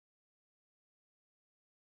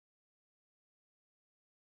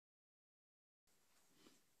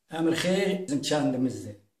Əmirxeyir bizim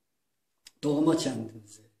kəndimizdir. Doğma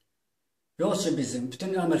kəndimizdir. Yox ki bizim,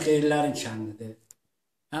 bütün Əmirxeyirlərin kəndidir.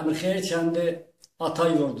 Əmirxeyir kəndi ata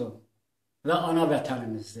yurdu və ana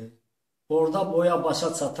vətənimizdir. Orada boya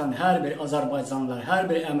başa çatan hər bir Azərbaycanlılar, hər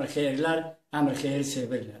bir Əmirxeyirlər Əmirxeyiri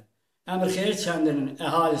sevirlər. Əmirxeyir kəndinin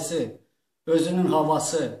əhalisi, özünün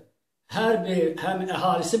havası, hər bir həm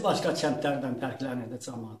əhalisi başqa kəndlərdən fərqlənirdi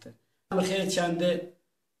cəmaatı. Əmirxeyir kəndi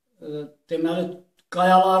deməli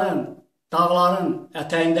qayaların, dağların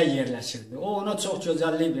ətəyində yerləşirdi. O ona çox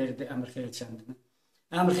gözəllik verdi Əmirxeyir kəndini.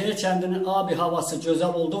 Əmirxeyir kəndinin abi havası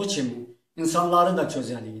gözəl olduğu kimi insanları da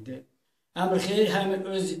gözəl idi. Əmirxeyir həm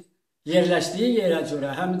öz yerləşdiyi yerə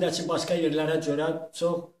görə, həm də ki başqa yerlərə görə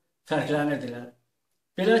çox fərqlənirdilər.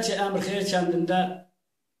 Belə ki, Əmirxeyir kəndində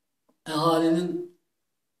əhalinin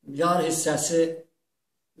yar hissəsi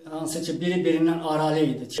hansı ki biri-birindən aralı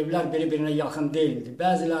idi. Evlər biri-birinə yaxın deyildi.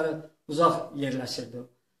 Bəziləri uzaq yerləşirdi.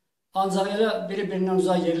 Ancaq elə biri-birindən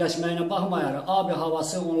uzaq yerləşməyinə baxmayaraq, abi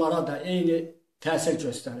havası onlara da eyni təsir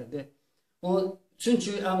göstərirdi.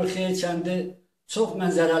 Çünki Əmirxeyir kəndi çox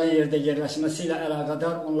mənzərəli yerdə yerləşməsi ilə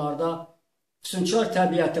əlaqədar onlarda füsunkar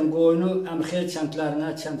təbiətin qoyunu Əmirxeyir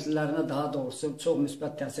kəndlilərinə daha doğrusu çox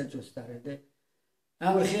müsbət təsir göstərirdi.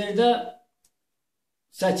 Əmirxeyirdə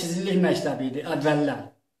 8 illik məktəbi idi əvvəllər.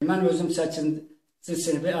 Mən özüm 8-ci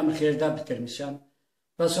sinifi Əmirxeyirdə bitirmişəm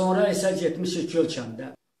və sonra isə getmişik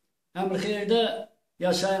Gölkəndə. Əmirxeyirdə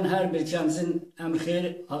yaşayan hər bir gəncin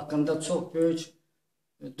Əmirxeyir haqqında çox böyük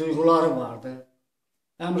duyğuları vardı.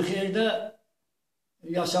 Əmirxeyirdə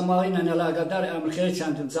yaşamağı ilə əlaqədar Əmirxeyir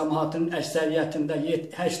kəndinin cəmaatının əksəriyyətində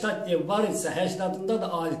 80 ev var isə 80-ında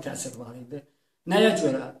da ali təsir var idi. Nəyə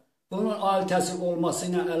görə? Bunun ali təsir olması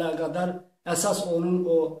ilə əlaqədar əsas onun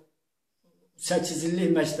o 8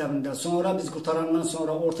 illik məktəbində, sonra biz qutarandan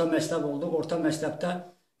sonra orta məktəb oldu. Orta məktəbdə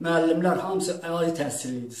müəllimlər hamısı ali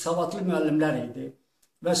təhsilli idi, savadlı müəllimlər idi.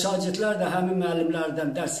 Və şagirdlər də həmin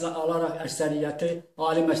müəllimlərdən dərslə alaraq əksəriyyəti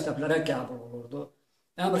ali məktəblərə qəbul olurdu.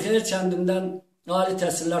 Əmirxeyir kəndindən ali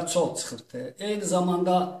təhsillər çox çıxırdı. Eyni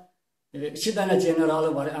zamanda 2 dənə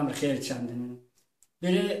generalı var Əmirxeyir kəndinin.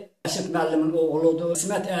 Biri Əşif müəllimin oğludur,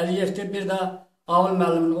 İsmət Əliyevdir, bir də Avul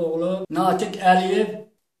müəllimin oğlu Natiq Əliyev.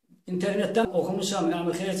 İnternetdən oxumuşam,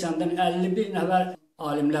 Əmirxeyir kəndindən 51 nəfər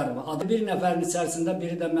alimlər var. Bir nəfərin içərisində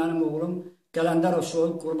biri də mənim oğlum Qələndərov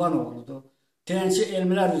Qurban oğludur. TNC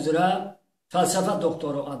elmlər üzrə fəlsəfə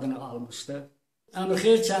doktoru adını almışdı.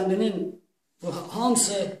 Əmirxeyir kəndinin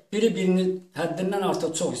hamısı biri-birini həddindən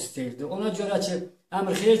artıq çox istəyirdi. Ona görə ki,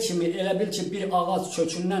 Əmirxeyir kimi elə bil ki, bir ağac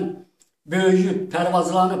kökündən böyüyüb,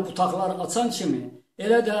 pərvazlanıb, butaqlar açan kimi,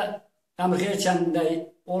 elə də Əmirxeyir kəndində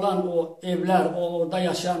olan o evlər, orada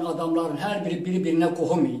yaşayan adamların hər biri biri-birinə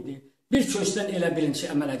qohum idi. Bir köçdən elə bilin ki,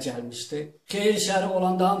 əmələ gəlmişdi. Xeyir işləri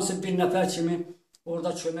olanda hamısı bir nəfər kimi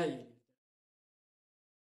orada kömək edir.